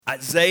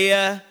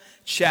Isaiah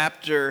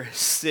chapter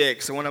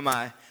 6, one of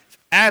my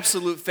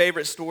absolute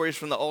favorite stories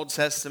from the Old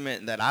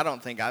Testament that I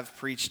don't think I've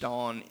preached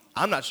on.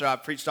 I'm not sure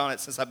I've preached on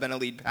it since I've been a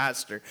lead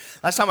pastor.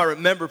 Last time I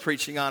remember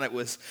preaching on it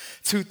was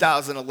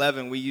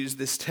 2011. We used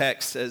this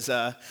text as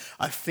a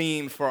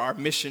theme for our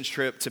mission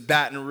trip to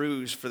Baton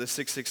Rouge for the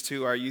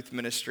 662, our youth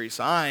ministry.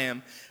 So I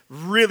am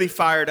really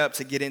fired up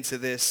to get into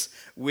this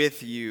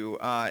with you.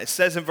 It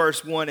says in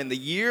verse 1, in the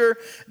year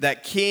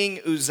that King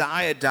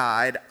Uzziah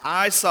died,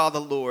 I saw the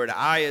Lord.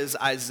 I is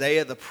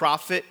Isaiah the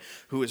prophet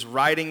who is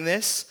writing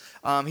this.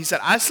 He said,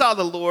 I saw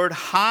the Lord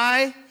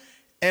high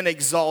and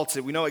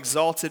exalted. We know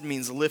exalted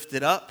means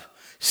lifted up,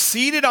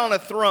 seated on a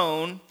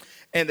throne,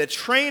 and the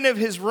train of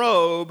his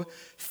robe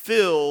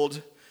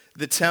filled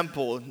the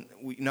temple.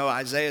 We know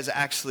Isaiah is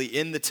actually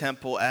in the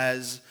temple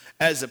as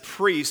a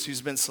priest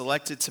who's been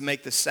selected to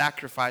make the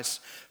sacrifice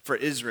for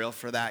Israel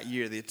for that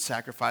year, the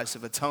sacrifice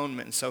of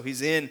atonement. And so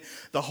he's in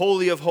the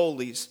Holy of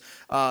Holies,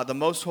 the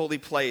most holy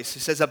place. He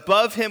says,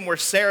 above him were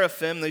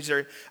seraphim. These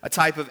are a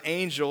type of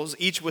angels,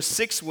 each with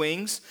 6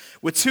 wings.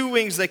 With 2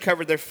 wings they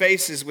covered their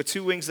faces, with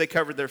 2 wings they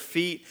covered their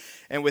feet,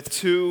 and with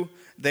 2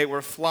 they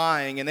were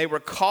flying. And they were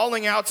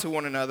calling out to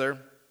one another,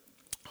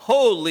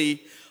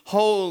 holy,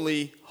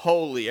 holy,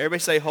 holy. Everybody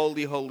say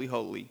holy, holy,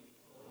 holy.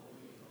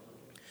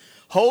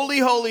 Holy,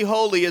 holy,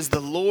 holy is the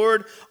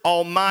Lord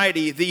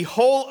Almighty. The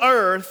whole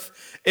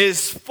earth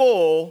is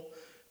full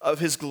of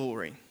his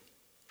glory.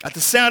 At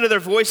the sound of their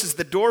voices,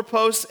 the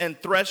doorposts and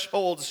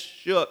thresholds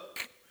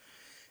shook,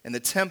 and the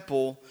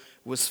temple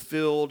was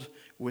filled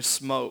with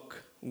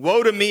smoke.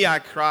 Woe to me, I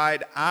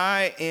cried,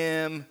 I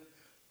am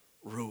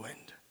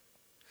ruined.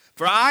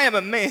 For I am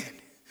a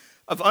man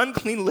of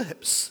unclean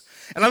lips,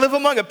 and I live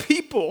among a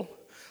people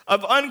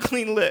of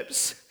unclean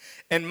lips,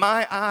 and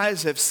my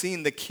eyes have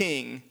seen the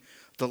King,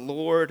 the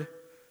Lord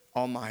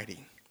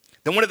Almighty.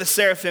 Then one of the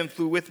seraphim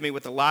flew with me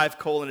with a live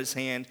coal in his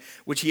hand,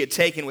 which he had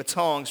taken with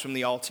tongs from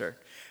the altar.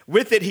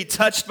 With it he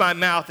touched my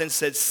mouth and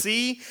said,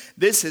 see,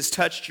 this has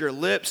touched your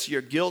lips.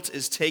 Your guilt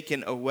is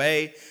taken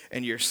away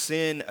and your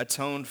sin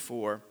atoned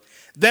for.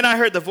 Then I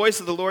heard the voice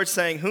of the Lord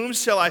saying, whom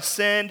shall I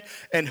send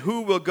and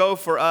who will go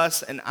for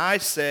us? And I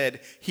said,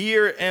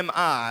 here am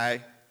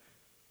I,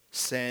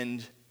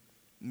 send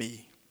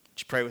me. Would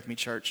you pray with me,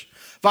 church?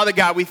 Father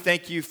God, we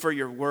thank you for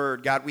your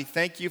word. God, we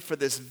thank you for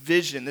this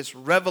vision, this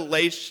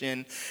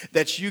revelation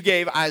that you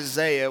gave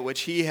Isaiah,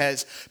 which he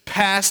has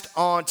passed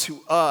on to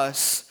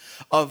us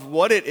of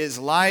what it is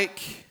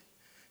like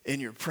in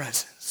your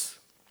presence.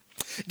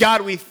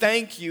 God, we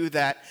thank you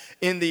that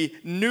in the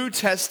New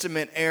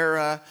Testament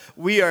era,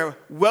 we are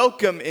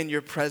welcome in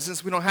your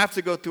presence. We don't have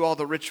to go through all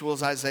the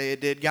rituals Isaiah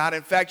did, God.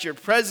 In fact, your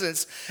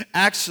presence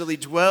actually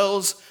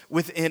dwells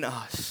within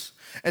us.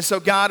 And so,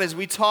 God, as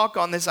we talk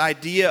on this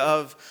idea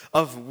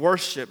of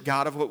worship,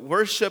 God, of what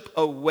worship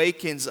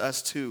awakens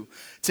us to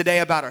today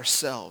about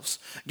ourselves,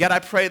 God, I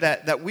pray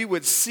that we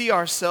would see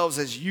ourselves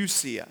as you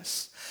see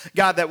us.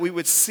 God, that we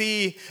would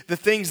see the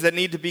things that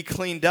need to be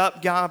cleaned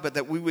up, God, but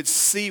that we would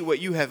see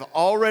what you have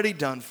already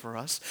done for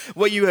us,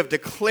 what you have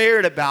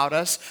declared about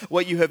us,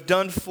 what you have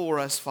done for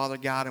us, Father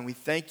God, and we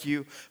thank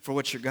you for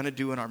what you're going to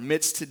do in our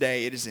midst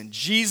today. It is in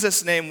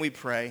Jesus' name we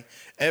pray.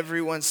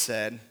 Everyone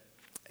said,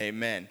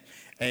 amen.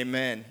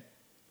 Amen.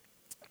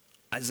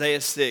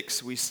 Isaiah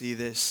 6, we see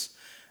this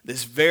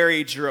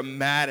very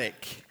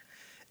dramatic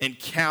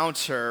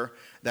encounter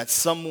that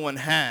someone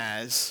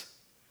has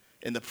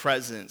in the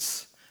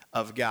presence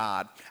of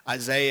God.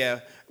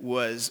 Isaiah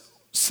was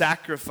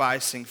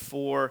sacrificing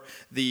for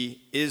the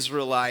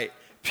Israelite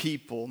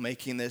people,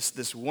 making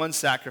this one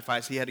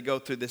sacrifice. He had to go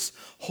through this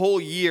whole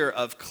year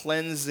of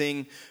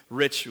cleansing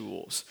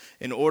rituals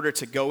in order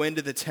to go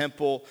into the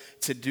temple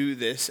to do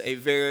this. A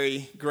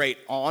very great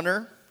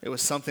honor. It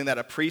was something that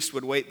a priest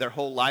would wait their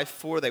whole life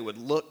for. They would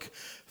look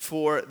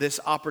for this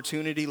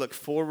opportunity, look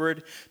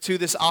forward to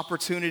this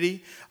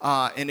opportunity.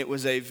 And it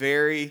was a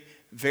very,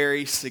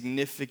 very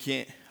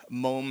significant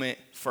moment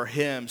for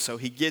him. So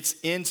he gets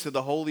into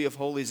the Holy of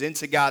Holies,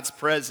 into God's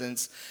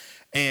presence.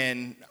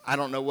 And I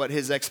don't know what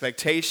his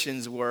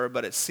expectations were,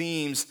 but it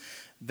seems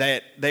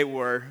that they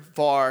were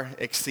far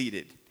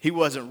exceeded. He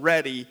wasn't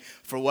ready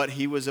for what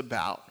he was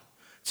about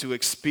to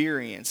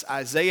experience.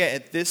 Isaiah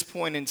at this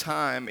point in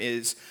time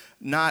is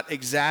not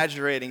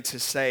exaggerating to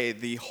say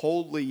the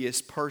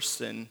holiest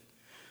person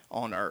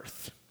on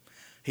earth.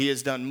 He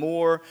has done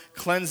more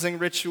cleansing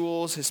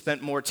rituals, has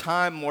spent more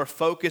time, more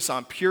focus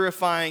on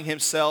purifying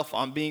himself,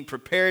 on being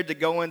prepared to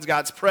go in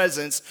God's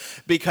presence,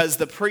 because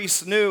the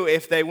priests knew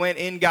if they went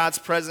in God's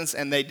presence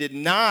and they did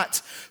not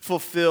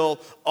fulfill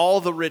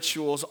all the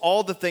rituals,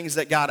 all the things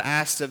that God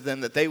asked of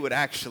them, that they would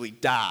actually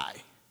die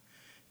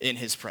in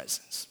his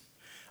presence.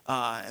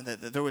 And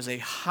that there was a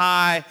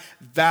high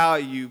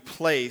value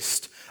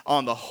placed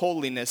on the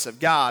holiness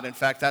of God. In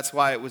fact, that's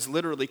why it was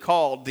literally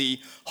called the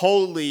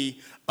Holy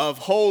of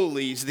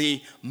Holies,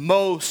 the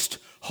most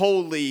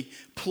holy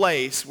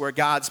place where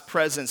God's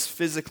presence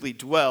physically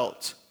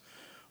dwelt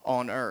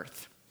on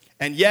earth.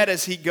 And yet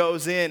as he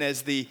goes in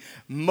as the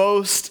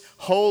most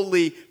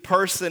holy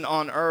person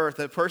on earth,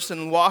 a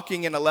person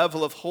walking in a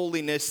level of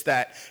holiness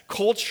that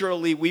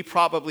culturally we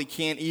probably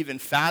can't even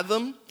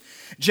fathom.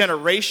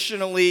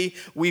 Generationally,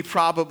 we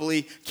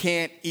probably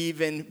can't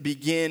even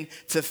begin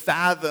to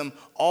fathom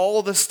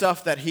all the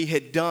stuff that he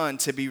had done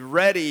to be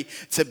ready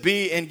to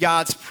be in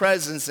God's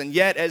presence. And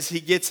yet, as he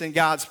gets in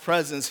God's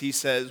presence, he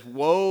says,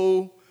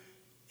 "Woe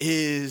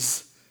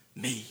is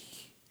me."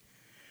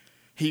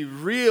 He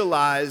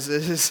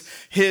realizes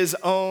his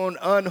own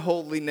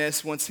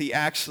unholiness once he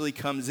actually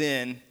comes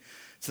in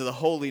to the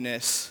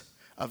holiness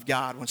of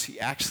God, once he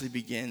actually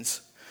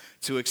begins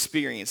to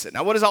experience it.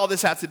 Now, what does all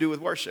this have to do with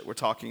worship? We're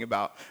talking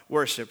about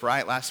worship,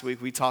 right? Last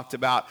week we talked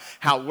about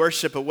how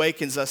worship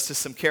awakens us to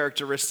some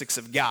characteristics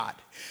of God.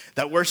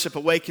 That worship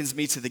awakens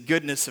me to the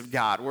goodness of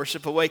God.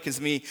 Worship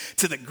awakens me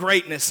to the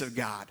greatness of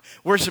God.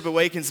 Worship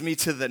awakens me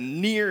to the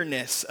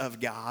nearness of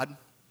God.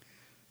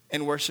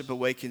 And worship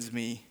awakens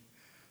me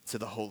to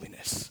the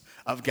holiness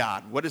of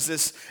God. What does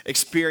this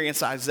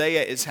experience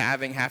Isaiah is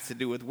having have to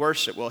do with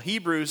worship? Well,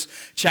 Hebrews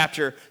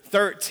chapter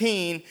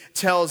 13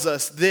 tells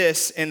us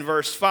this in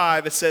verse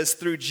 5. It says,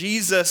 "Through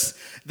Jesus,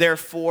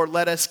 therefore,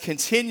 let us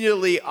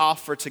continually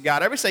offer to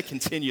God." Everybody say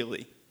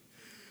continually.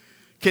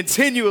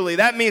 Continually.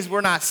 That means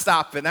we're not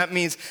stopping. That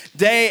means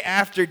day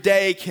after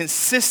day,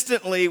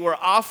 consistently, we're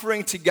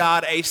offering to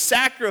God a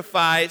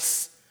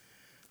sacrifice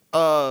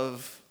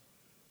of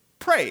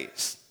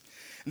praise.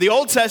 In the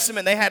Old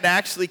Testament, they had to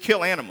actually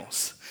kill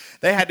animals.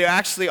 They had to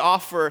actually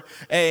offer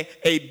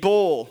a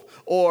bull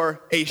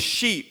or a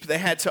sheep. They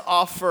had to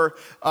offer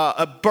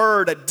a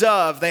bird, a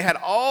dove. They had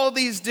all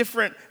these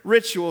different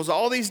rituals,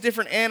 all these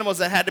different animals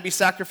that had to be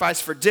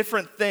sacrificed for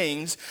different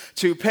things,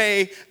 to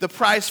pay the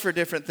price for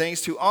different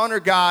things, to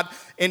honor God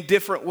in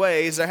different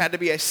ways. There had to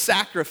be a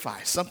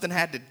sacrifice. Something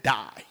had to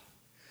die.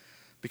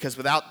 Because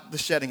without the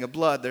shedding of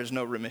blood, there's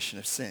no remission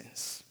of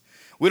sins.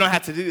 We don't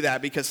have to do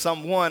that because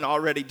someone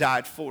already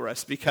died for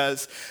us,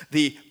 because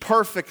the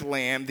perfect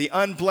lamb, the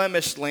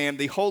unblemished lamb,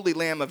 the holy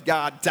Lamb of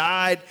God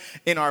died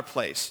in our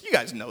place. You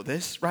guys know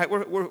this, right?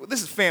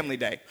 This is family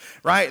day,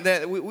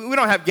 right? We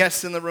don't have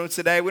guests in the room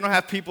today. We don't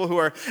have people who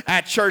are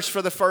at church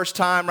for the first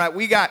time, right?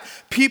 We got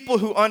people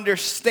who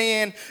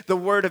understand the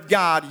Word of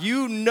God.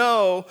 You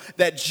know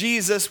that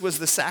Jesus was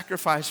the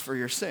sacrifice for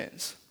your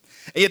sins.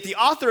 And yet the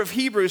author of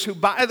Hebrews, who,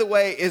 by the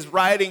way, is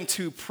writing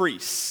to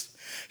priests,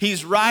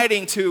 he's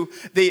writing to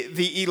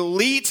the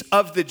elite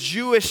of the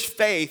Jewish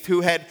faith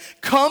who had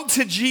come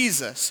to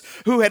Jesus,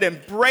 who had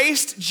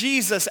embraced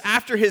Jesus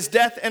after his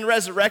death and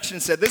resurrection,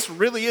 said, "This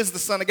really is the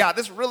Son of God.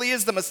 This really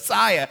is the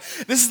Messiah.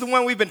 This is the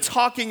one we've been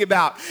talking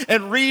about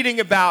and reading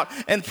about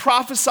and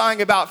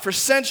prophesying about for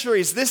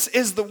centuries. This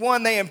is the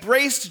one." They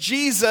embraced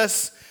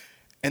Jesus,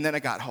 and then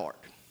it got hard.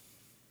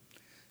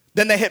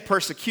 Then they hit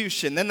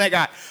persecution. Then they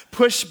got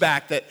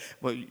pushback that,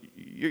 "Well,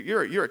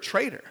 you're a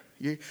traitor.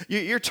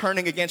 You're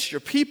turning against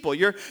your people.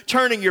 You're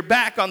turning your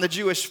back on the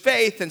Jewish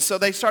faith." And so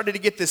they started to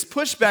get this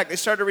pushback. They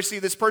started to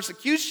receive this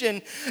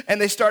persecution,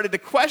 and they started to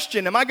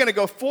question, am I going to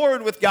go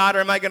forward with God, or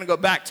am I going to go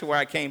back to where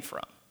I came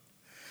from?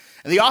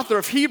 And the author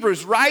of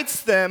Hebrews writes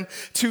them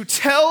to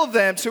tell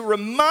them, to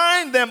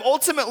remind them,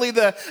 ultimately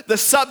the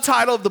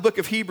subtitle of the book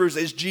of Hebrews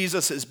is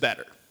Jesus is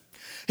better.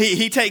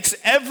 He takes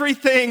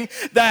everything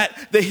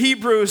that the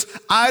Hebrews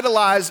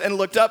idolized and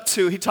looked up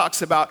to. He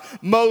talks about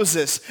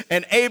Moses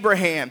and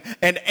Abraham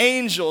and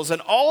angels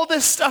and all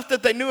this stuff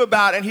that they knew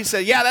about. And he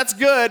said, yeah, that's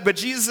good, but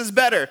Jesus is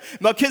better.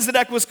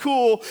 Melchizedek was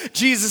cool.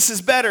 Jesus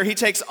is better. He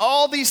takes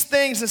all these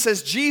things and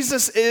says,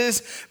 Jesus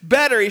is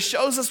better. He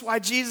shows us why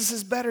Jesus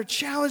is better,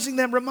 challenging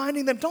them,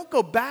 reminding them, don't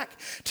go back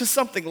to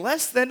something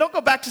less than. Don't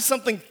go back to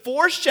something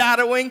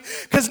foreshadowing,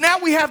 because now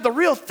we have the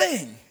real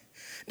thing.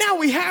 Now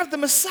we have the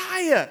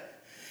Messiah.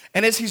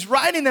 And as he's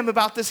writing them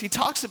about this, he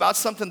talks about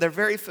something they're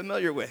very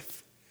familiar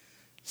with: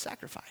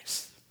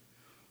 sacrifice.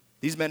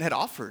 These men had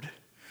offered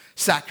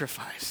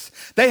sacrifice.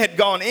 They had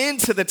gone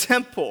into the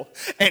temple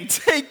and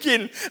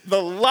taken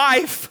the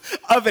life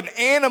of an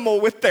animal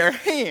with their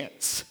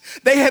hands.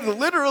 They had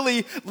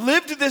literally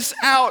lived this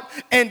out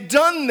and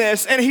done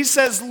this. And he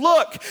says,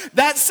 look,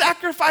 that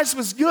sacrifice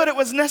was good. It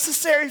was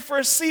necessary for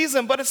a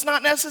season, but it's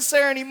not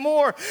necessary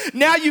anymore.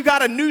 Now you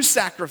got a new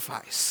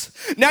sacrifice.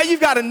 Now you've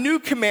got a new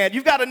command.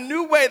 You've got a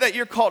new way that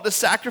you're called to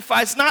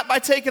sacrifice, not by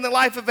taking the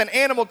life of an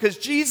animal, because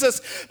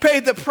Jesus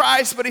paid the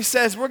price, but he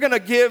says, we're going to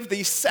give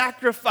the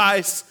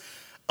sacrifice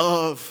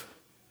of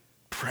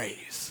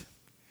praise.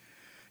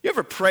 You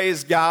ever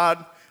praise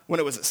God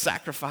when it was a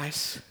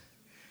sacrifice?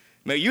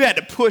 Man, you had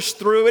to push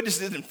through. It just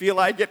didn't feel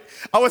like it.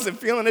 I wasn't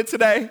feeling it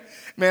today.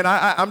 Man,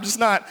 I'm just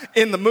not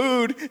in the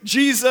mood.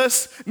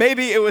 Jesus,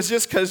 maybe it was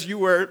just because you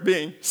were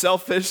being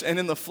selfish and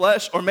in the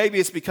flesh, or maybe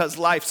it's because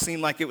life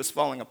seemed like it was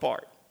falling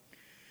apart.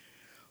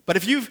 But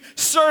if you've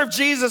served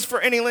Jesus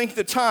for any length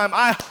of time,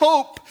 I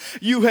hope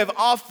you have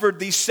offered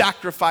the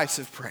sacrifice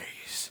of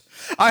praise.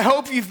 I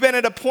hope you've been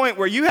at a point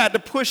where you had to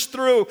push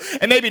through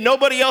and maybe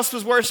nobody else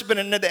was worshiping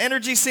and the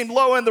energy seemed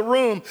low in the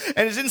room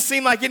and it didn't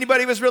seem like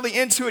anybody was really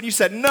into it. And you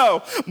said,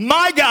 no,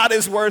 my God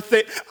is worth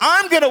it.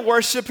 I'm going to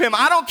worship him.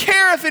 I don't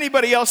care if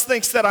anybody else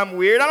thinks that I'm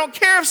weird. I don't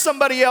care if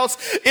somebody else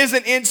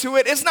isn't into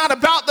it. It's not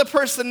about the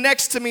person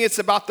next to me. It's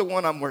about the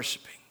one I'm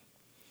worshiping.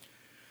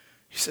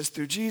 He says,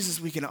 through Jesus,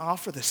 we can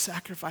offer the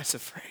sacrifice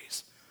of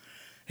praise.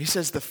 He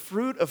says, the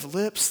fruit of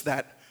lips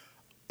that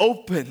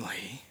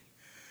openly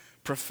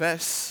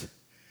profess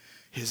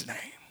his name.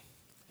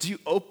 Do you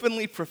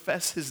openly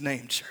profess his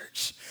name,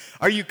 church?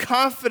 Are you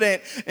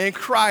confident in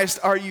Christ?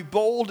 Are you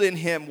bold in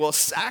him? Well,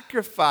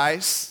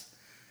 sacrifice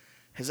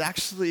has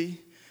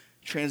actually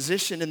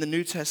transitioned in the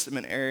New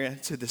Testament area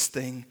to this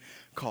thing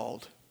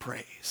called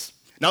praise.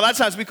 Now, a lot of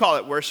times we call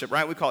it worship,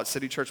 right? We call it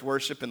City Church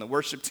worship, and the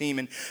worship team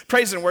and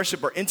praise and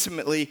worship are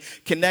intimately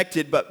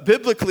connected. But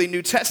biblically,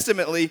 New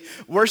Testamentally,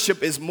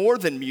 worship is more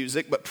than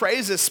music, but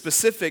praise is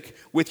specific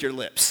with your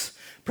lips.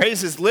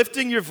 Praise is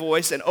lifting your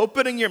voice and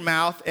opening your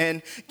mouth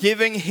and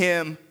giving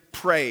him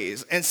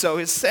praise. And so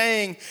it's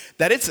saying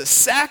that it's a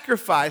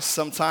sacrifice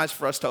sometimes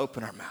for us to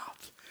open our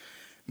mouth.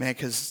 Man,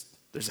 because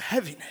there's a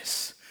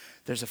heaviness,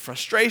 there's a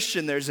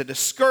frustration, there's a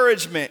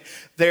discouragement,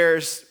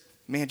 there's,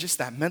 man, just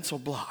that mental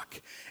block.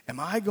 Am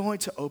I going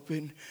to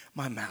open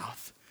my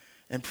mouth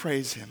and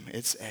praise him?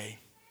 It's a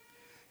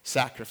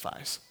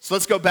sacrifice. So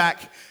let's go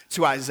back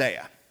to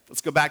Isaiah. Let's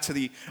go back to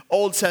the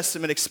Old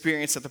Testament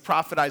experience that the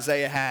prophet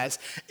Isaiah has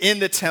in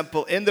the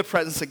temple, in the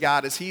presence of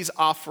God, as he's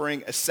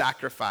offering a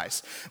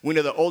sacrifice. We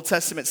know the Old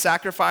Testament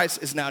sacrifice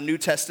is now New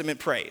Testament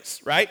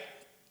praise, right?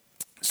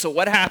 So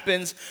what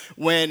happens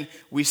when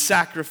we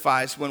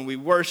sacrifice, when we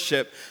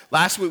worship?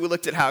 Last week we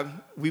looked at how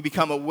we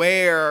become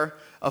aware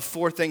of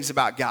 4 things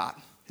about God: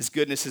 his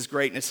goodness, his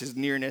greatness, his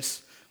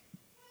nearness,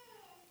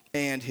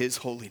 and his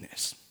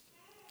holiness.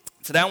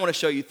 Today I want to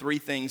show you 3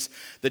 things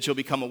that you'll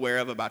become aware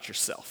of about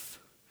yourself.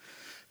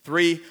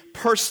 3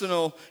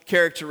 personal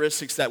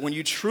characteristics that when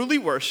you truly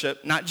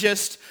worship, not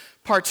just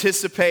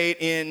participate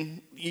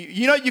in,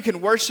 you know, you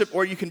can worship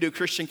or you can do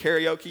Christian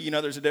karaoke. You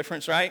know there's a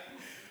difference, right?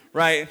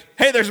 Right?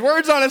 Hey, there's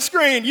words on a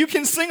screen. You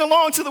can sing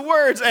along to the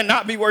words and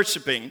not be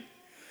worshiping.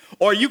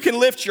 Or you can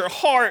lift your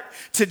heart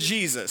to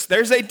Jesus.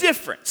 There's a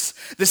difference.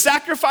 The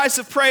sacrifice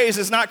of praise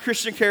is not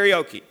Christian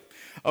karaoke,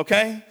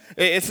 okay?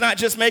 It's not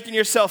just making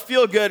yourself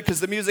feel good because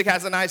the music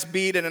has a nice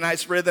beat and a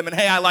nice rhythm and,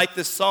 hey, I like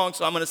this song,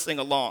 so I'm going to sing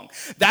along.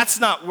 That's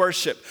not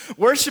worship.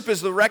 Worship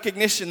is the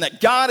recognition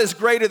that God is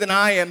greater than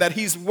I am, that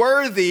he's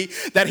worthy,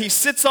 that he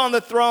sits on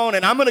the throne,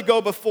 and I'm going to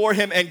go before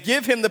him and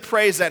give him the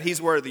praise that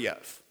he's worthy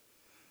of.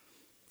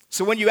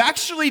 So when you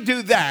actually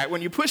do that,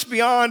 when you push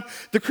beyond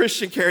the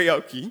Christian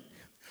karaoke,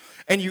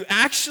 and you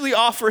actually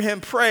offer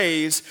him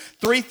praise,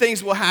 3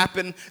 things will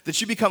happen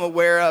that you become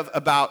aware of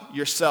about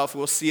yourself.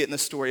 We'll see it in the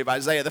story of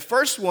Isaiah. The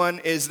first one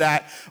is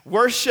that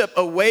worship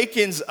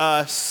awakens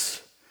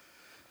us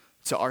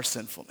to our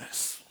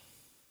sinfulness.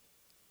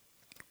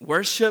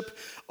 Worship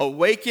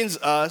awakens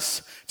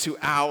us to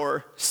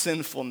our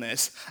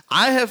sinfulness.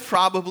 I have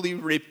probably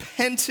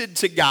repented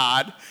to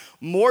God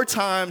more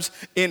times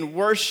in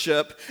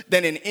worship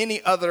than in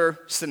any other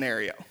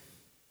scenario.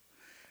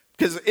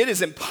 Because it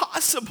is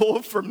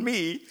impossible for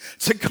me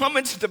to come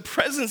into the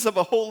presence of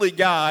a holy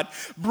God,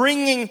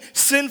 bringing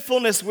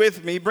sinfulness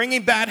with me,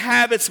 bringing bad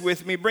habits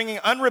with me, bringing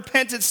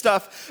unrepented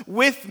stuff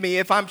with me.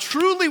 If I'm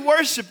truly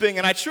worshiping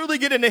and I truly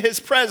get into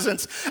his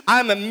presence,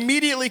 I'm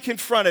immediately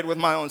confronted with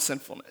my own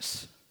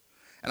sinfulness.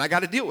 And I got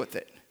to deal with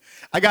it.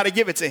 I got to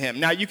give it to him.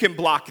 Now, you can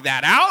block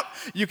that out.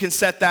 You can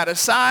set that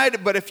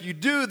aside. But if you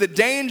do, the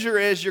danger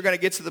is you're going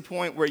to get to the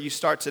point where you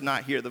start to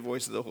not hear the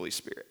voice of the Holy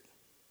Spirit.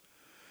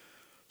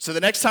 So the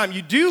next time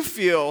you do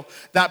feel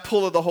that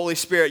pull of the Holy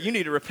Spirit, you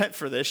need to repent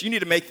for this. You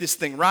need to make this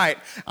thing right.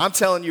 I'm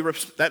telling you,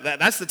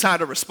 that's the time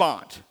to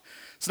respond.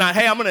 It's not,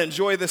 hey, I'm going to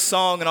enjoy this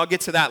song and I'll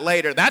get to that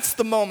later. That's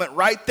the moment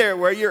right there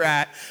where you're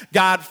at.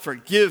 God,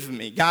 forgive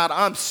me. God,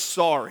 I'm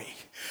sorry.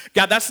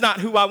 God, that's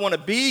not who I want to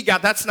be. God,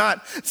 it's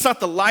not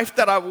the life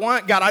that I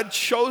want. God, I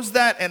chose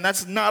that and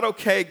that's not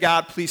okay.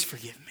 God, please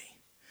forgive me.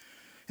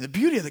 And the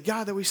beauty of the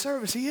God that we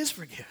serve is he is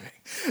forgiving.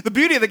 The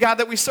beauty of the God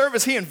that we serve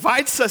is he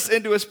invites us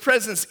into his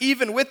presence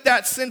even with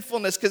that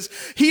sinfulness, because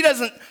he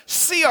doesn't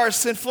see our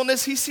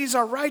sinfulness. He sees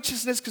our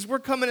righteousness because we're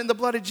coming in the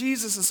blood of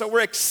Jesus. And so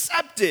we're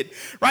accepted,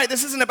 right?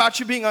 This isn't about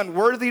you being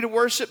unworthy to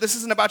worship. This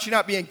isn't about you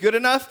not being good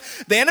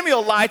enough. The enemy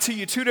will lie to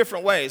you 2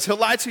 different ways. He'll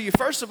lie to you,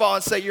 first of all,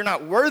 and say you're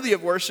not worthy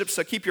of worship,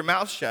 so keep your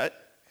mouth shut.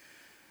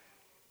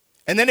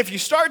 And then if you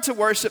start to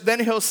worship, then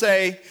he'll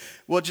say,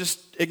 well,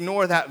 just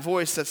ignore that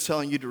voice that's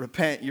telling you to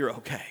repent. You're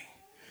okay.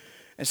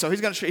 And so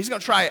he's going to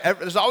try it.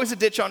 There's always a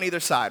ditch on either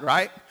side,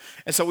 right?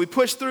 And so we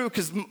push through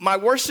because my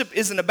worship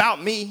isn't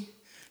about me.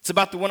 It's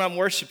about the one I'm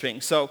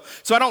worshiping. So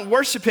I don't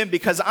worship him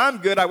because I'm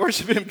good. I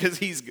worship him because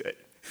he's good.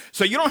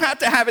 So you don't have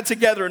to have it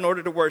together in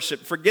order to worship.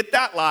 Forget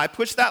that lie.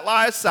 Push that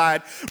lie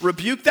aside.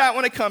 Rebuke that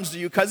when it comes to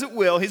you, because it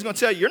will. He's going to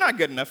tell you, you're not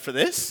good enough for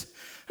this.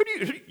 Who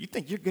do you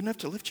think you're good enough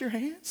to lift your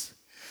hands?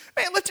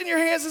 Man, lifting your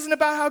hands isn't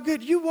about how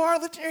good you are.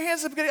 Lifting your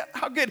hands is about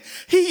how good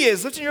he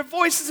is. Lifting your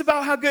voice is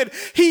about how good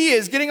he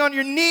is. Getting on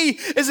your knee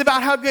is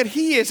about how good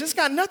he is. It's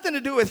got nothing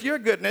to do with your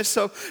goodness.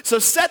 So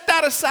set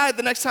that aside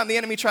the next time the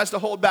enemy tries to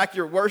hold back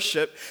your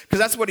worship, because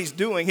that's what he's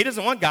doing. He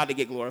doesn't want God to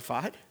get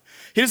glorified.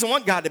 He doesn't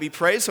want God to be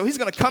praised, so he's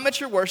going to come at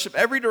your worship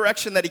every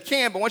direction that he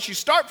can. But once you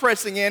start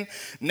pressing in,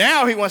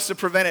 now he wants to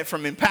prevent it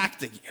from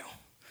impacting you.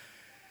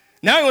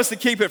 Now he wants to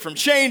keep it from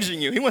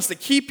changing you. He wants to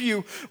keep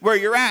you where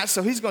you're at.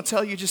 So he's going to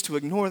tell you just to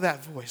ignore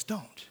that voice.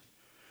 Don't.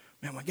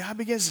 Man, when God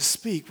begins to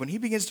speak, when he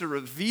begins to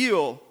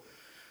reveal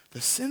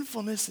the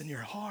sinfulness in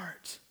your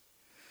heart,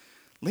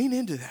 lean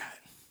into that.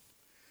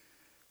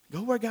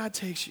 Go where God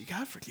takes you.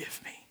 God, forgive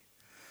me.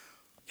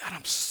 God,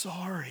 I'm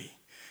sorry.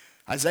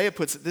 Isaiah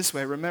puts it this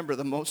way. Remember,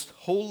 the most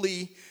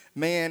holy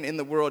man in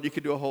the world. You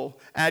could do a whole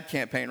ad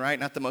campaign, right?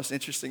 Not the most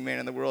interesting man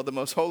in the world, the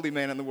most holy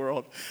man in the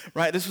world,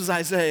 right? This was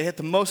Isaiah at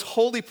the most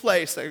holy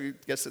place. I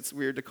guess it's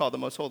weird to call the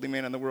most holy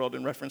man in the world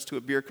in reference to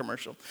a beer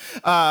commercial.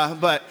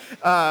 But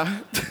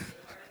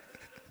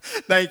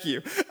thank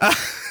you.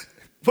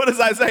 What does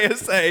Isaiah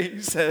say?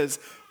 He says,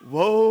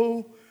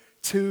 woe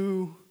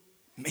to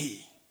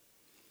me.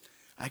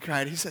 I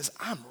cried. He says,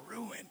 I'm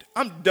ruined.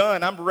 I'm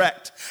done. I'm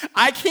wrecked.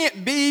 I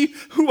can't be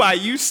who I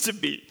used to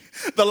be.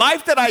 The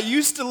life that I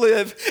used to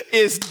live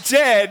is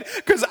dead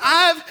because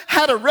I've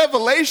had a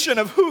revelation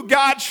of who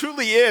God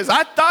truly is.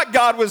 I thought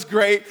God was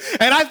great,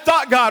 and I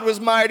thought God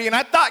was mighty, and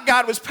I thought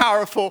God was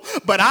powerful,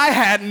 but I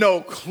had no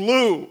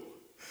clue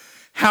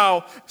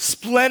how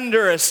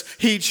splendorous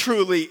he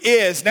truly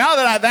is. Now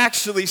that I've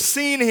actually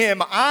seen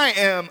him, I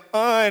am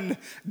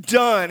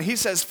undone. He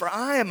says, for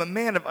I am a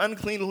man of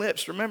unclean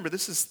lips. Remember,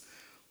 this is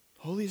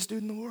the holiest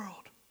dude in the world.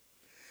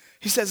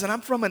 He says, and I'm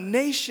from a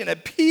nation, a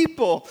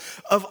people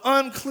of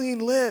unclean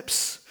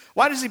lips.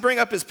 Why does he bring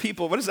up his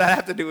people? What does that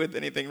have to do with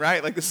anything,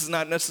 right? Like, this is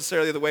not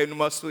necessarily the way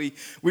most we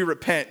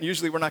repent.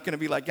 Usually we're not going to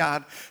be like,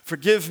 God,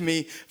 forgive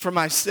me for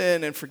my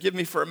sin and forgive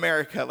me for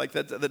America. Like,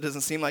 that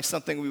doesn't seem like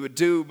something we would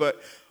do.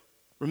 But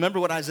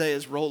remember what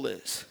Isaiah's role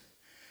is.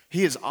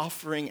 He is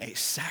offering a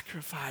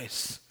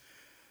sacrifice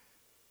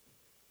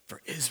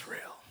for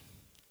Israel.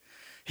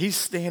 He's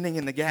standing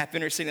in the gap,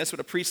 interceding. That's what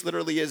a priest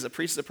literally is. A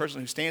priest is a person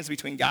who stands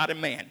between God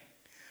and man.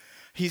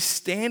 He's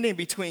standing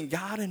between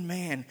God and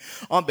man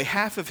on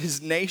behalf of his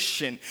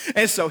nation.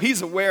 And so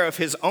he's aware of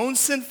his own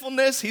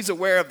sinfulness. He's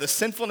aware of the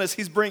sinfulness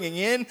he's bringing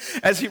in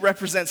as he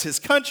represents his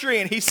country.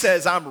 And he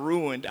says, I'm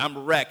ruined.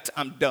 I'm wrecked.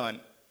 I'm done.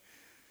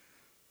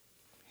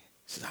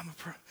 He says,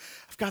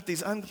 I've got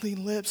these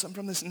unclean lips. I'm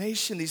from this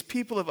nation, these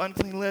people of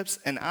unclean lips.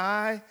 And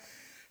I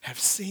have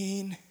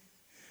seen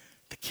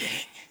the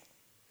King.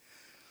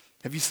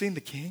 Have you seen the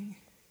King?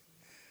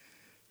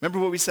 Remember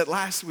what we said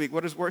last week.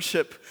 What does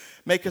worship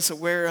make us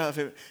aware of?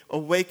 It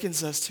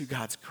awakens us to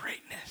God's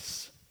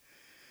greatness.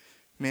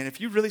 Man,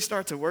 if you really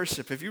start to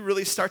worship, if you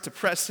really start to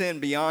press in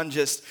beyond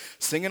just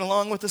singing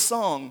along with the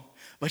song,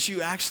 but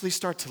you actually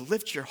start to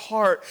lift your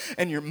heart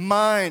and your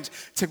mind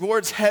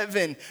towards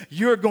heaven,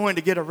 you're going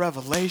to get a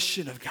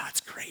revelation of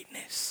God's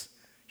greatness.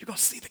 You're going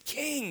to see the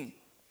King.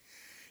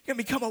 You're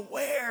going to become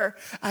aware.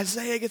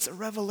 Isaiah gets a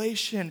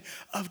revelation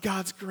of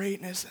God's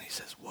greatness, and he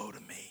says, woe to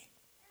me.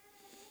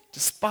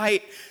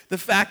 Despite the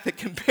fact that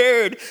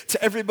compared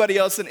to everybody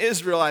else in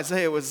Israel,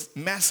 Isaiah was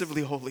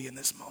massively holy in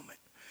this moment.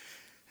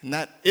 And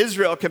that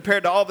Israel,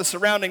 compared to all the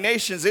surrounding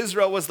nations,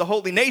 Israel was the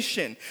holy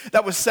nation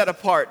that was set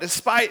apart.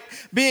 Despite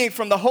being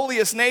from the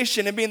holiest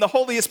nation and being the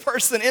holiest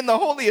person in the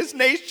holiest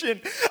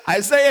nation,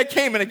 Isaiah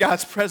came into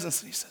God's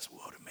presence and he says,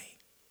 woe to me.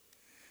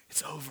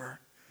 It's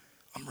over.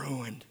 I'm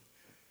ruined.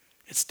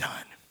 It's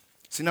done.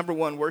 See, number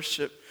one,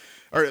 worship,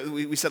 or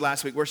we said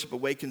last week, worship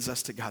awakens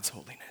us to God's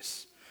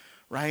holiness.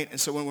 Right?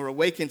 And so when we're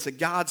awakened to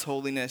God's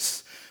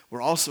holiness,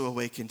 we're also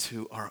awakened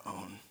to our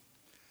own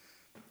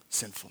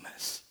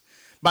sinfulness.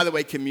 By the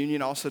way,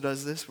 communion also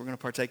does this. We're going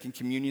to partake in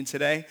communion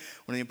today.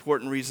 One of the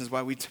important reasons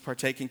why we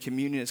partake in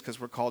communion is because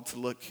we're called to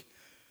look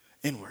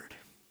inward.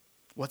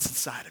 What's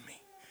inside of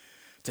me?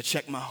 To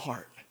check my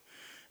heart.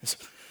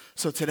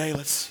 So today,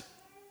 let's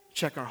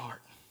check our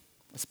heart.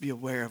 Let's be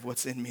aware of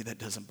what's in me that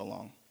doesn't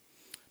belong.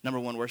 Number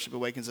one, worship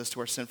awakens us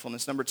to our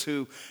sinfulness. Number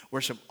two,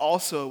 worship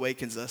also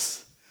awakens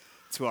us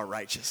to our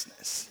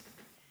righteousness.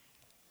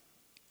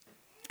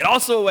 It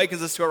also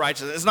awakens us to our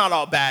righteousness. It's not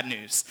all bad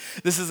news.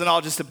 This isn't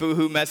all just a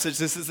boo-hoo message.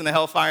 This isn't a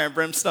hellfire and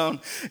brimstone.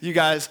 You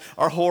guys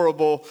are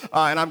horrible,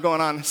 and I'm going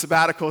on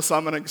sabbatical, so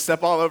I'm going to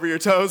step all over your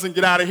toes and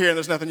get out of here, and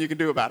there's nothing you can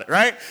do about it,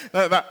 right?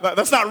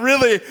 That's not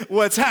really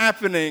what's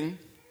happening.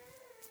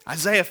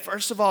 Isaiah,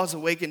 first of all, is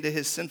awakened to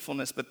his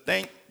sinfulness, but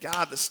thank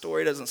God the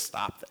story doesn't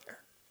stop there.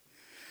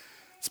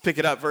 Let's pick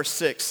it up, verse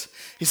 6.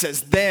 He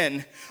says,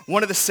 then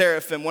one of the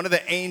seraphim, one of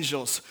the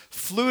angels,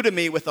 flew to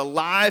me with a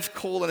live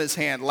coal in his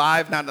hand.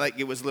 Live, not like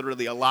it was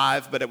literally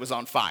alive, but it was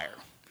on fire.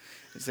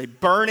 It's a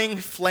burning,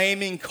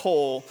 flaming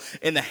coal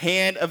in the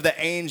hand of the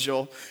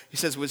angel. He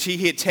says, which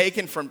he had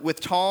taken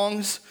with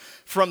tongs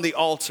from the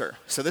altar.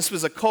 So this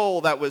was a coal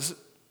that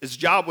his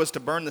job was to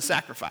burn the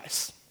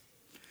sacrifice.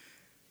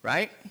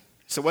 Right?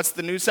 So what's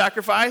the new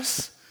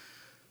sacrifice?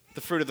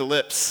 The fruit of the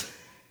lips.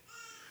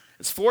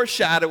 It's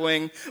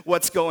foreshadowing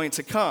what's going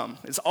to come.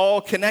 It's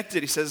all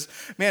connected. He says,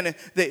 man,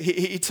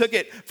 he took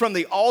it from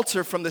the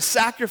altar, from the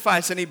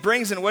sacrifice, and he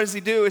brings in, what does he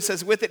do? It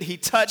says, with it, he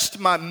touched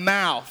my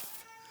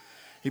mouth.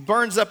 He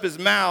burns up his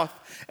mouth,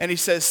 and he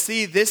says,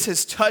 see, this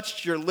has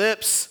touched your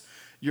lips.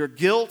 Your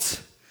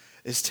guilt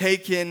is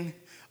taken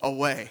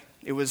away.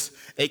 It was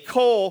a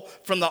coal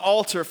from the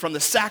altar, from the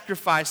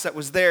sacrifice that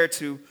was there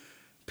to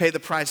pay the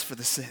price for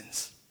the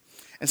sins.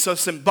 And so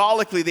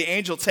symbolically, the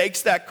angel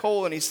takes that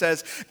coal and he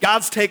says,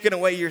 God's taken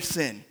away your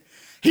sin.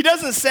 He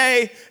doesn't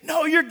say,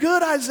 no, you're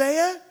good,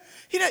 Isaiah.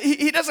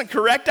 He doesn't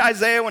correct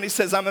Isaiah when he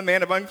says, I'm a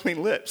man of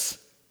unclean lips.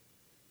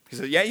 He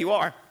says, yeah, you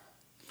are.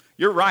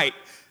 You're right.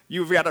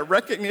 You've got a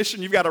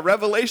recognition, you've got a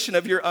revelation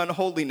of your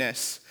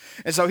unholiness.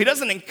 And so he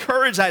doesn't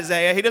encourage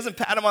Isaiah. He doesn't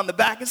pat him on the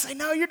back and say,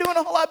 no, you're doing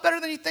a whole lot better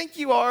than you think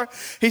you are.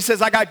 He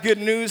says, I got good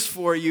news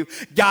for you.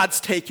 God's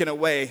taken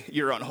away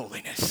your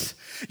unholiness.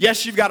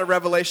 Yes, you've got a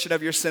revelation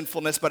of your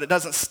sinfulness, but it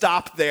doesn't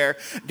stop there.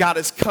 God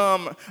has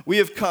come, we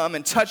have come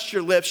and touched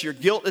your lips. Your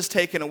guilt is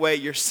taken away.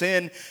 Your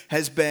sin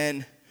has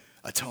been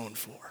atoned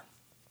for.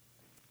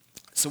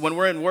 So when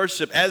we're in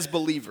worship as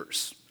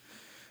believers,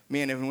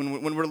 man,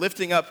 when we're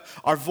lifting up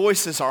our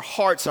voices, our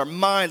hearts, our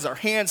minds, our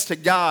hands to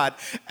God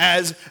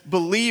as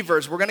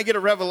believers, we're going to get a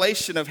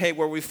revelation of, hey,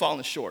 where we've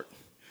fallen short.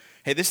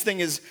 Hey, this thing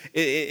is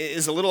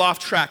a little off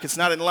track. It's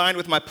not in line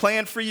with my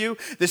plan for you.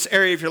 This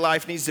area of your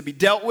life needs to be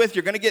dealt with.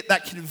 You're going to get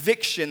that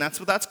conviction.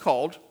 That's what that's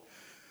called.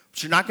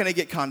 But you're not going to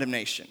get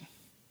condemnation.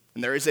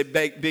 And there is a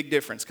big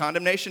difference.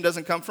 Condemnation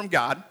doesn't come from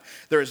God.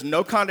 There is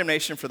no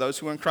condemnation for those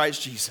who are in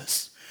Christ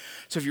Jesus.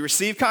 So if you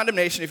receive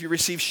condemnation, if you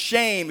receive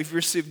shame, if you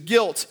receive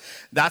guilt,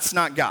 that's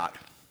not God.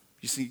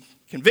 You see,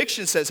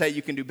 conviction says, hey,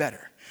 you can do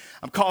better.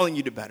 I'm calling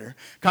you to better.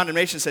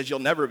 Condemnation says you'll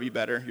never be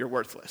better. You're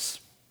worthless.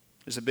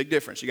 There's a big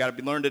difference. You got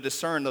to learn to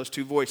discern those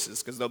two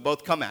voices because they'll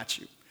both come at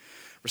you.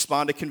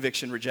 Respond to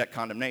conviction, reject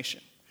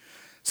condemnation.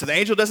 So the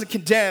angel doesn't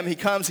condemn. He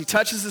comes, he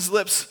touches his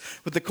lips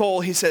with the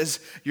coal. He says,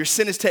 your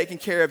sin is taken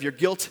care of. Your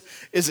guilt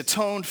is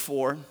atoned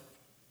for. And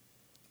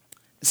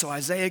so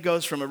Isaiah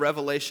goes from a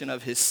revelation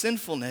of his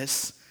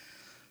sinfulness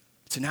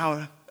to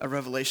now a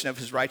revelation of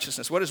his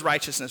righteousness. What is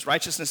righteousness?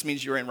 Righteousness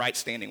means you're in right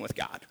standing with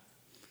God,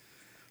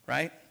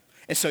 right?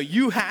 And so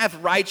you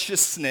have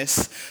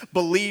righteousness,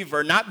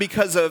 believer, not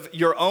because of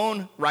your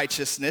own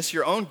righteousness,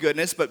 your own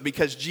goodness, but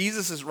because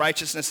Jesus'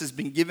 righteousness has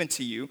been given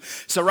to you.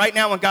 So right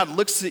now when God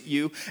looks at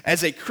you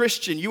as a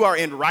Christian, you are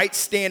in right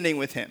standing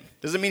with him.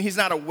 Doesn't mean he's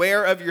not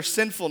aware of your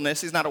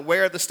sinfulness. He's not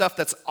aware of the stuff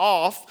that's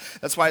off.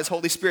 That's why his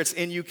Holy Spirit's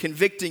in you,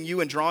 convicting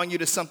you and drawing you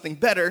to something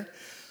better.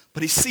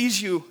 But he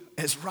sees you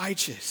as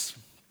righteous.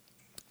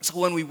 So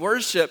when we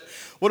worship,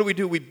 what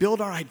do? We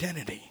build our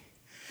identity.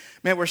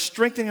 Man, we're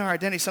strengthening our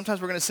identity.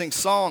 Sometimes we're going to sing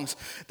songs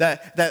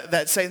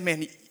that say,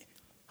 man,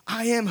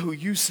 I am who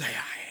you say I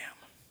am.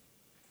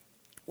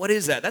 What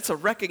is that? That's a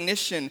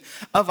recognition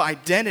of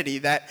identity,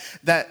 that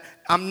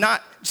I'm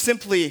not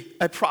simply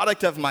a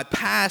product of my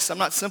past. I'm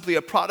not simply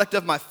a product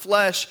of my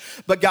flesh.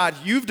 But God,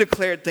 you've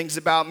declared things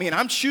about me, and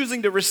I'm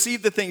choosing to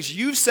receive the things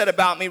you've said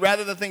about me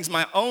rather than things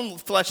my own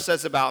flesh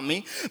says about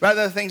me,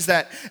 rather than things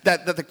that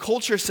the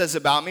culture says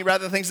about me,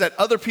 rather than things that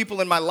other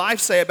people in my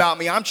life say about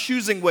me. I'm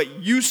choosing what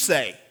you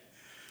say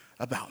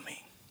about me.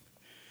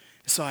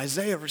 So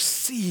Isaiah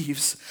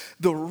receives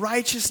the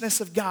righteousness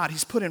of God.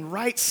 He's put in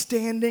right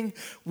standing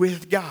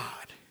with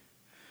God.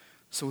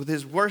 So with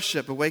his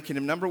worship awakened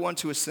him, number one,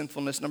 to his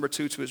sinfulness, number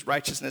two, to his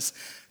righteousness.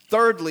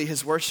 Thirdly,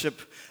 his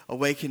worship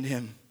awakened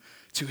him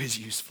to his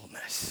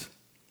usefulness.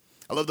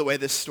 I love the way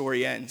this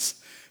story ends.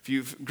 If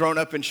you've grown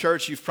up in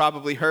church, you've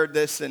probably heard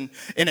this in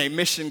a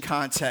mission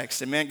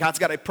context. And man, God's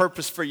got a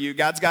purpose for you.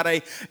 God's got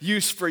a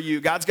use for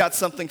you. God's got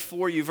something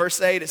for you.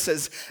 Verse 8, it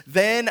says,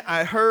 then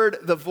I heard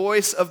the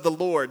voice of the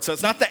Lord. So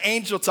it's not the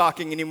angel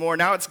talking anymore.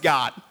 Now it's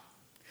God.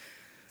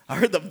 I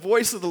heard the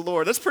voice of the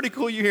Lord. That's pretty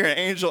cool. You hear an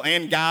angel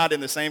and God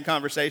in the same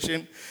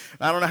conversation.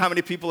 I don't know how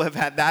many people have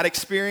had that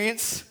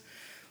experience.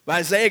 But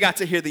Isaiah got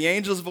to hear the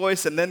angel's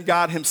voice, and then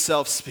God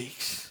himself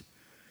speaks.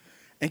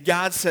 And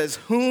God says,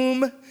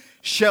 whom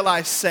shall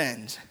I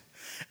send?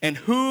 And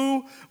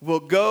who will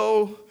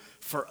go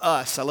for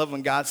us? I love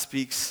when God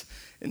speaks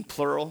in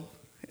plural,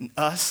 in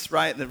us,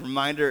 right? The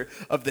reminder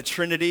of the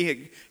Trinity.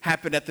 It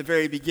happened at the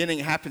very beginning.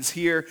 It happens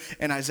here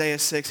in Isaiah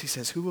 6. He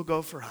says, who will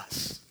go for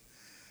us?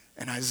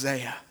 And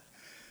Isaiah,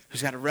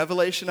 who's got a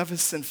revelation of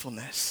his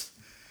sinfulness,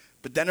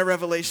 but then a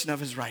revelation of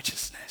his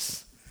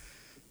righteousness.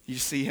 You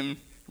see him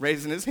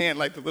raising his hand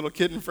like the little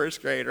kid in first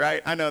grade,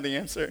 right? I know the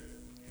answer.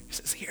 He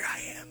says, here I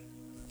am.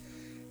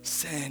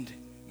 Send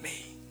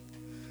me.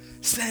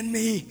 Send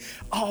me.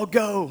 I'll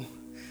go.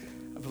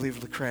 I believe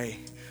Lecrae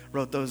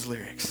wrote those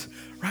lyrics,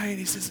 right?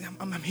 He says,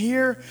 I'm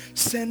here.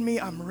 Send me.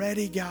 I'm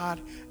ready, God.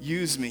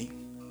 Use me.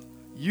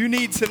 You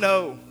need to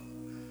know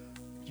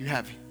you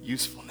have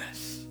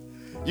usefulness.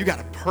 You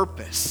got a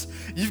purpose.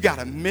 You've got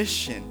a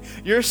mission.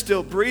 You're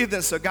still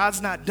breathing, so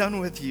God's not done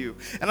with you.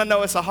 And I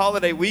know it's a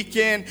holiday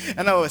weekend.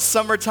 I know it's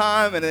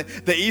summertime, and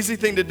the easy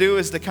thing to do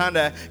is to kind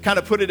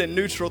of put it in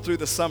neutral through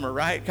the summer,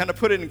 right? Kind of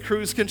put it in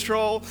cruise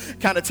control,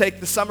 kind of take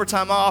the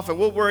summertime off, and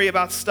we'll worry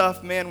about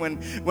stuff, man,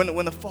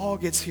 when the fall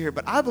gets here.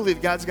 But I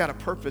believe God's got a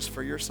purpose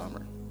for your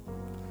summer.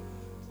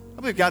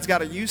 I believe God's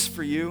got a use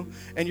for you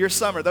in your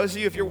summer. Those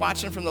of you, if you're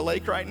watching from the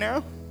lake right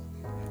now,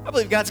 I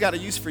believe God's got a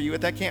use for you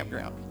at that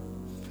campground.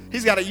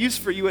 He's got a use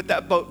for you at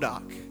that boat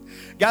dock.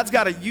 God's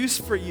got a use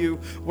for you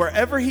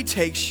wherever he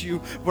takes you,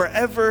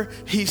 wherever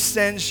he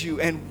sends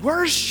you. And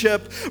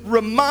worship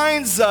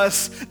reminds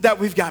us that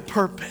we've got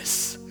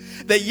purpose.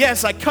 That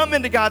yes, I come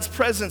into God's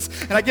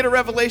presence and I get a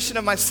revelation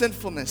of my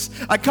sinfulness.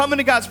 I come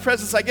into God's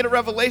presence, I get a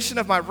revelation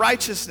of my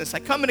righteousness. I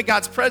come into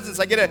God's presence,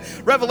 I get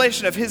a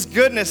revelation of his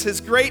goodness,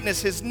 his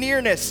greatness, his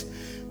nearness,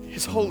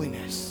 his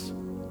holiness.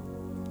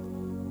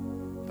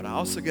 But I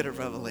also get a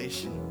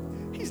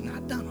revelation, he's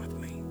not done with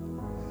me.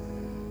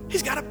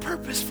 He's got a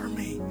purpose for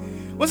me.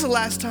 When's the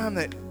last time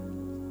that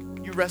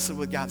you wrestled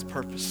with God's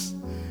purpose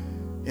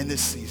in this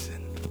season?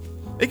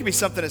 It could be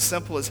something as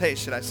simple as, hey,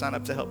 should I sign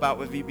up to help out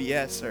with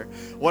VBS? Or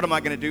what am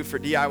I going to do for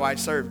DIY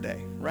Serve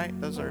Day, right?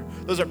 Those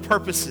are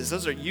purposes.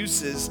 Those are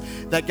uses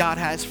that God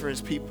has for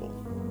his people.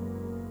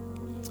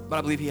 But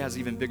I believe he has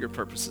even bigger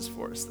purposes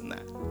for us than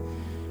that.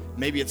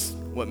 Maybe it's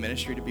what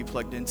ministry to be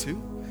plugged into.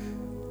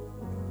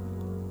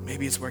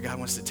 Maybe it's where God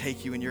wants to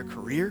take you in your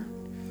career.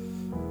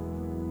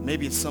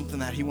 Maybe it's something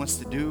that he wants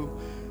to do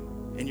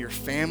in your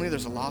family.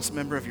 There's a lost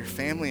member of your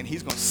family, and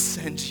he's going to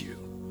send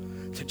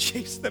you to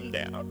chase them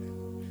down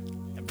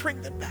and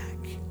bring them back.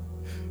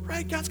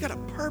 Right? God's got a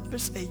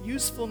purpose, a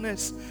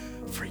usefulness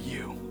for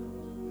you.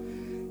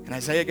 And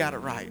Isaiah got it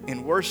right.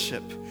 In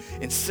worship,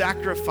 in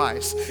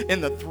sacrifice,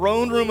 in the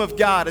throne room of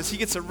God, as he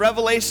gets a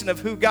revelation of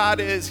who God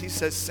is, he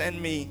says, send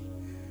me,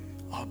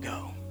 I'll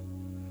go.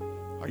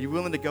 Are you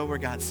willing to go where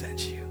God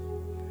sends you?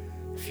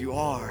 If you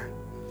are,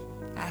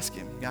 ask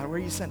him, God, where are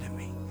you sending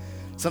me?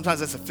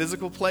 Sometimes that's a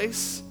physical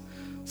place.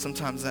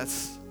 Sometimes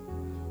that's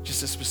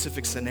just a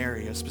specific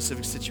scenario, a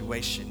specific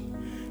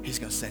situation he's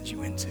going to send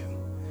you into.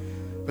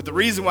 But the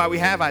reason why we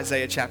have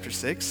Isaiah chapter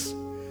 6 is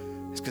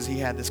because he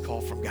had this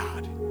call from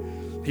God.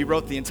 He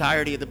wrote the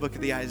entirety of the book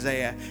of the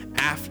Isaiah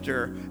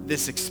after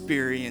this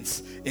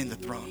experience in the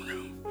throne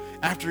room.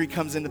 After he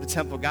comes into the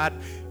temple, God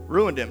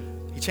ruined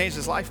him. He changed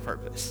his life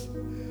purpose.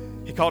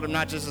 He called him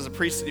not just as a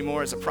priest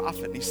anymore, as a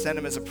prophet. And he sent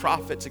him as a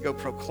prophet to go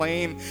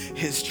proclaim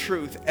his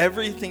truth.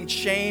 Everything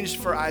changed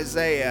for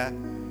Isaiah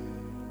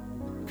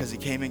because he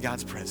came in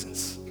God's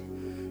presence.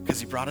 Because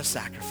he brought a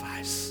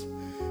sacrifice.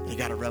 And he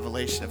got a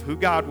revelation of who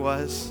God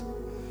was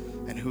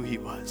and who he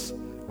was.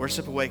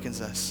 Worship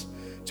awakens us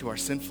to our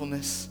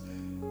sinfulness,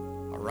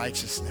 our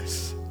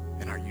righteousness,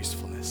 and our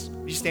usefulness.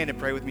 Will you stand and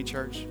pray with me,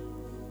 church?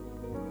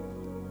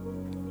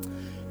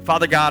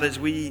 Father God, as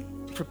we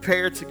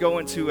prepare to go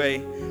into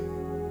a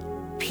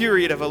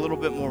period of a little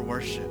bit more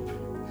worship,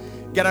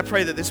 God, I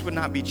pray that this would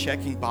not be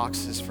checking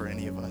boxes for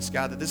any of us.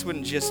 God, that this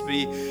wouldn't just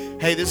be,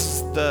 hey, this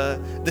is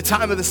the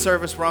time of the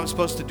service where I'm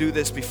supposed to do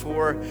this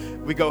before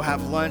we go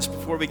have lunch,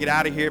 before we get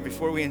out of here,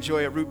 before we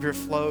enjoy a root beer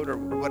float or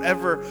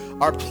whatever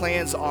our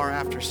plans are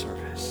after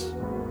service.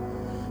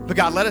 But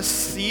God, let us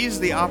seize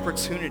the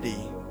opportunity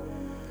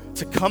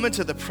to come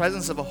into the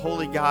presence of a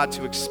holy God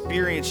to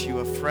experience you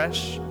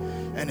afresh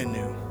and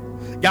anew.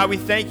 God, we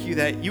thank you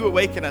that you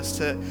awaken us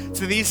to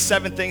these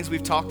 7 things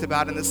we've talked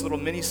about in this little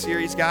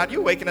mini-series. God, you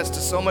awaken us to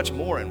so much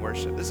more in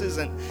worship. This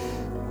isn't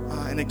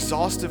an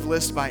exhaustive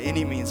list by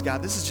any means,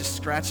 God. This is just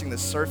scratching the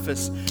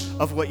surface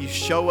of what you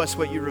show us,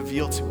 what you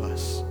reveal to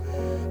us.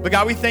 But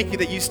God, we thank you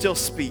that you still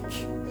speak.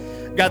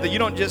 God, that you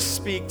don't just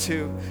speak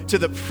to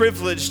the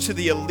privileged, to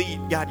the elite.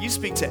 God, you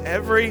speak to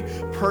every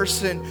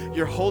person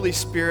your Holy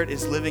Spirit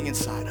is living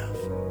inside of.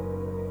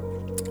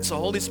 So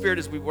Holy Spirit,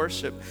 as we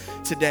worship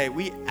today,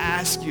 we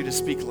ask you to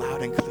speak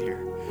loud and clear,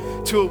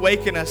 to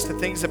awaken us to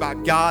things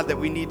about God that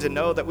we need to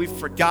know, that we've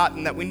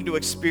forgotten, that we need to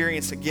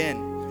experience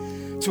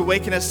again, to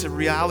awaken us to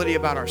reality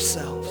about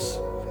ourselves.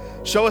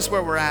 Show us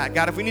where we're at.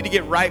 God, if we need to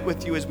get right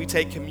with you as we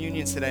take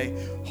communion today,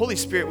 Holy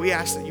Spirit, we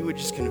ask that you would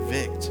just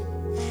convict,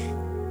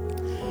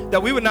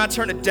 that we would not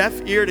turn a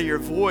deaf ear to your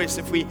voice.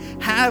 If we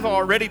have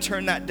already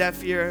turned that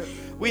deaf ear,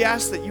 we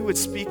ask that you would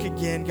speak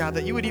again, God,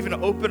 that you would even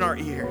open our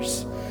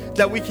ears,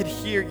 that we could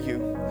hear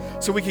you,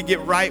 so we could get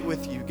right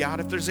with you, God.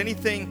 If there's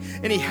anything,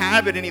 any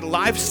habit, any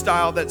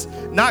lifestyle that's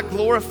not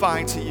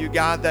glorifying to you,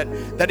 God,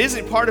 that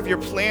isn't part of your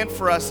plan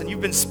for us and you've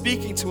been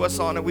speaking to us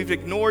on and we've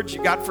ignored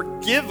you, God,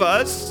 forgive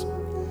us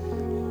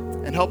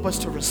and help us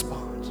to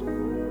respond.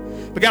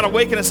 But God,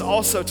 awaken us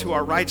also to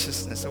our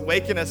righteousness.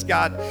 Awaken us,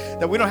 God,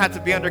 that we don't have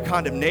to be under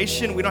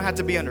condemnation. We don't have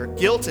to be under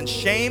guilt and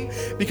shame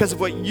because of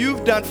what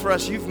you've done for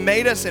us. You've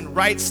made us in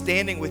right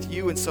standing with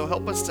you. And so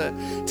help us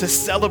to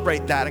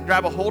celebrate that and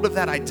grab a hold of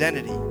that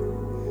identity.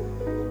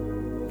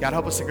 God,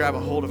 help us to grab a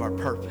hold of our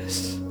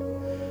purpose,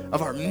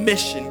 of our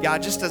mission.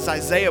 God, just as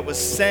Isaiah was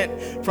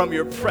sent from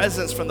your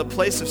presence, from the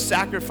place of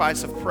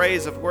sacrifice, of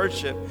praise, of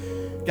worship,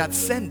 God,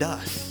 send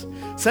us.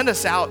 Send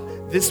us out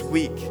this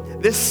week,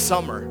 this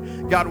summer,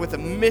 God, with a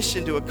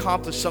mission to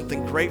accomplish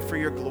something great for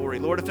your glory.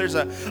 Lord, if there's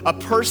a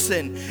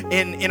person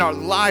in our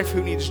life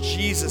who needs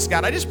Jesus,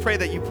 God, I just pray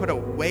that you put a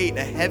weight,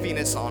 a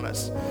heaviness on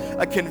us,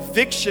 a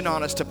conviction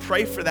on us to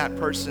pray for that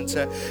person,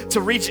 to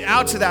reach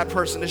out to that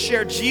person, to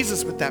share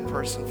Jesus with that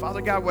person.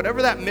 Father God,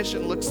 whatever that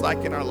mission looks like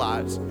in our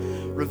lives,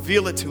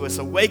 reveal it to us,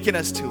 awaken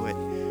us to it,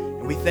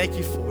 and we thank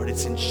you for it.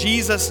 It's in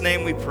Jesus'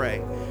 name we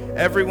pray.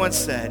 Everyone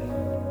said,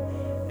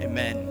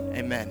 amen,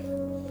 amen.